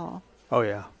 inches tall, Oh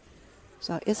yeah,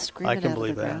 so it's screaming I can out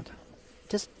believe of the that. ground.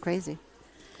 Just crazy.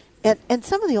 And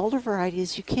some of the older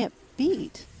varieties you can't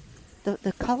beat.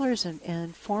 The colors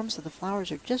and forms of the flowers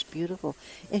are just beautiful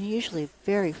and usually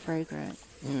very fragrant.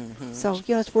 Mm-hmm. So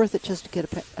it's worth it just to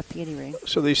get a peony ring.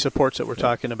 So these supports that we're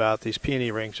talking about, these peony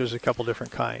rings, there's a couple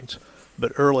different kinds.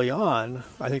 But early on,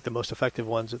 I think the most effective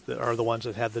ones are the ones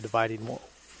that have the dividing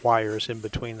wires in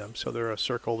between them. So they're a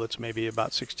circle that's maybe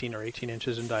about 16 or 18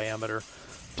 inches in diameter,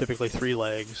 typically 3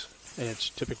 legs, and it's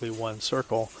typically one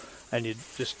circle. And you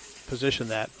just position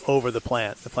that over the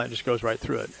plant. The plant just goes right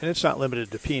through it. And it's not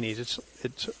limited to peonies.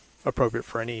 It's appropriate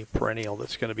for any perennial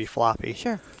that's going to be floppy,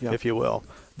 Sure. Yeah. if you will.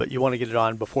 But you want to get it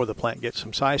on before the plant gets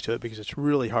some size to it, because it's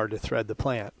really hard to thread the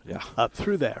plant Yeah. up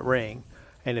through that ring.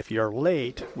 And if you're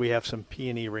late, we have some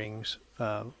peony rings,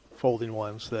 folding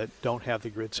ones that don't have the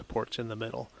grid supports in the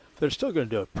middle. They're still going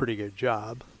to do a pretty good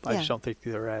job. I Yeah. just don't think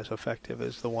they're as effective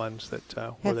as the ones that where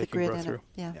Have they the can grid grow in it, through.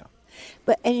 yeah.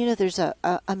 But there's a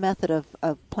method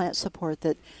of plant support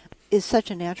that is such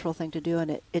a natural thing to do,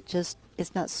 and it's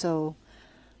not so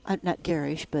not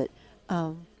garish, but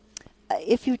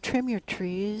if you trim your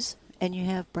trees and you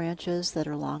have branches that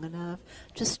are long enough,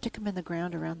 just stick them in the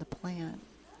ground around the plant.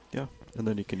 Yeah. And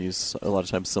then you can use a lot of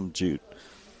times some jute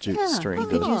string you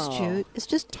can to use jute. It's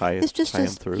just tie it's just 'em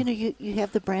through. you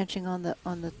have the branching on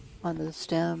the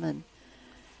stem, and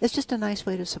it's just a nice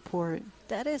way to support.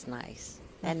 That is nice.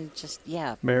 And just,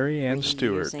 Mary Ann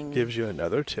Stewart Reusing. gives you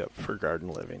another tip for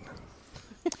garden living.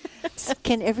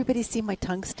 Can everybody see my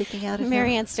tongue sticking out of here?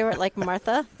 Marianne Stewart, like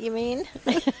Martha, you mean?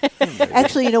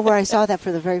 Actually, where I saw that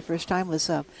for the very first time was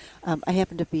I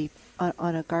happened to be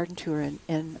on a garden tour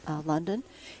in London,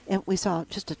 and we saw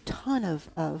just a ton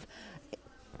of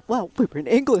Well, we were in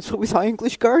England, so we saw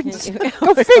English gardens.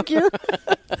 Go figure.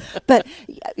 But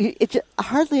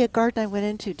hardly a garden I went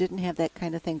into didn't have that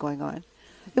kind of thing going on.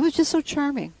 It was just so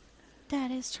charming. That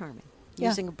is charming. Yeah.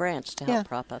 Using a branch to help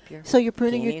prop up your So you're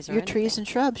pruning peonies or your trees anything. and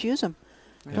shrubs. Use them.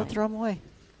 Right. Don't throw them away.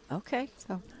 Okay.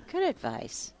 So Good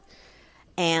advice.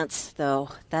 Ants, though,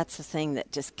 that's the thing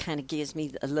that just kind of gives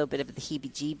me a little bit of the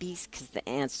heebie-jeebies because the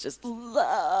ants just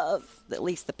love at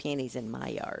least the peonies in my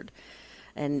yard.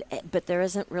 But there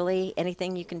isn't really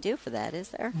anything you can do for that, is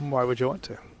there? Why would you want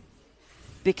to?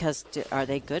 Because are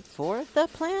they good for the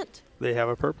plant? They have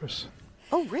a purpose.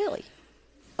 Oh, really?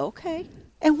 Okay.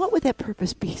 And what would that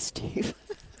purpose be, Steve?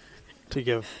 To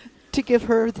give To give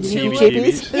her the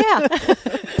heebie-jeebies. Yeah.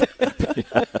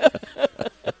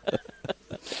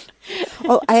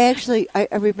 Oh, I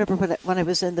remember when I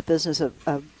was in the business of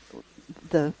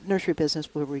the nursery business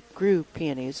where we grew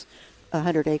peonies,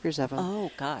 100 acres of them.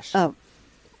 Oh, gosh. I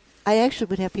actually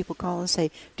would have people call and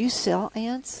say, "Do you sell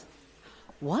ants?"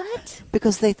 What?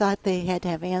 Because they thought they had to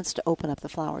have ants to open up the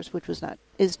flowers, which is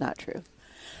not true.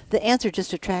 The ants are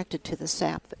just attracted to the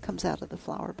sap that comes out of the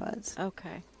flower buds.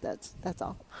 Okay. That's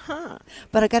all. Huh.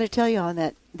 But I got to tell you, on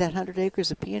that 100 acres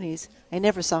of peonies, I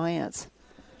never saw ants.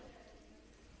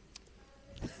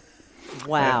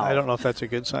 Wow. I don't know if that's a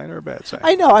good sign or a bad sign.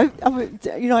 I know. I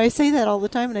say that all the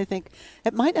time, and I think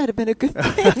it might not have been a good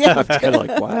thing. I'm kind of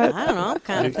like, what? I don't know. I'm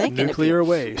kind of thinking. Nuclear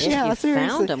waste. If Yeah, you seriously.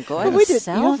 found them, go But ahead we and did-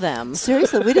 sell them.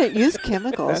 Seriously, we didn't use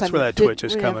chemicals. That's where that twitch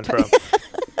is coming from.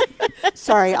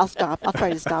 Sorry, I'll stop. I'll try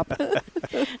to stop.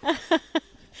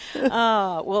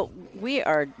 Well, we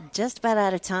are just about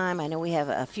out of time. I know we have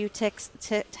a few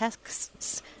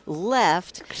texts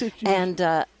left, and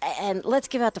let's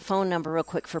give out the phone number real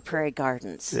quick for Prairie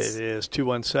Gardens. It is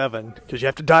 217, because you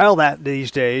have to dial that these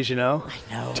days, you know.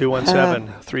 I know.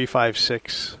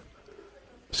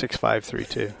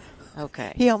 217-356-6532.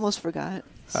 Okay. He almost forgot.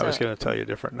 I was So- going to tell you a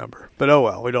different number. But oh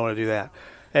well, we don't want to do that.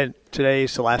 And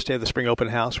today's the last day of the spring open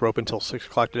house. We're open until 6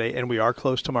 o'clock today, and we are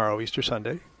closed tomorrow, Easter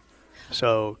Sunday.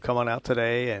 So come on out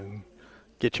today and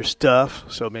get your stuff.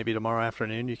 So maybe tomorrow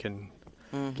afternoon you can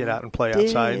get out and play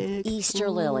outside. Easter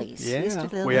lilies. Yeah, Easter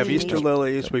we have lilies. Easter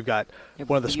lilies. We've got They're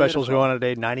one of the specials beautiful. going on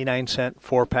today, 99-cent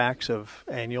 4-packs of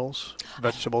annuals,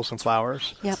 vegetables and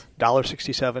flowers. Yep.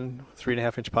 $1.67,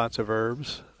 3.5-inch pots of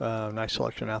herbs. Nice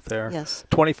selection out there. Yes.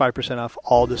 25% off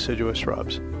all deciduous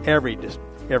shrubs. Every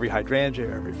hydrangea,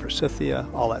 every forsythia,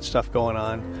 all that stuff going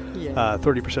on.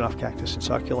 30% off cactus and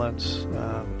succulents.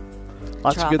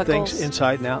 Lots of good things Tropicals.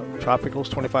 inside and out. Tropicals,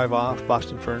 25 off.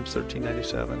 Boston ferns,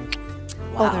 $13.97.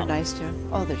 Oh, Wow. they're nice too.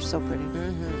 Oh, they're so pretty.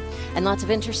 And lots of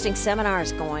interesting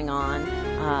seminars going on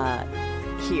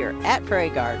here at Prairie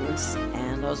Gardens,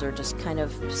 and those are just kind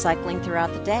of cycling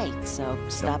throughout the day. So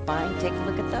stop by and take a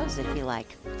look at those if you like.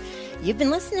 You've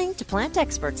been listening to Plant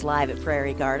Experts Live at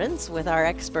Prairie Gardens with our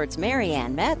experts Mary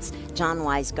Ann Metz, John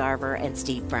Weisgarver, and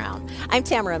Steve Brown. I'm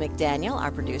Tamara McDaniel.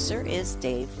 Our producer is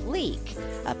Dave Leake.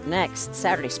 Up next,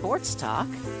 Saturday Sports Talk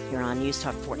here on News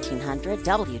Talk 1400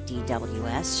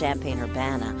 WDWS,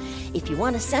 Champaign-Urbana. If you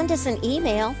want to send us an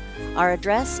email, our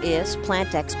address is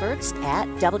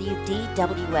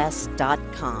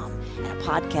plantexperts@wdws.com. And a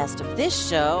podcast of this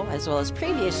show, as well as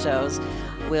previous shows,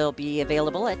 will be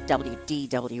available at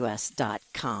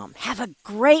wdws.com. Have a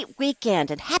great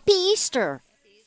weekend and happy Easter!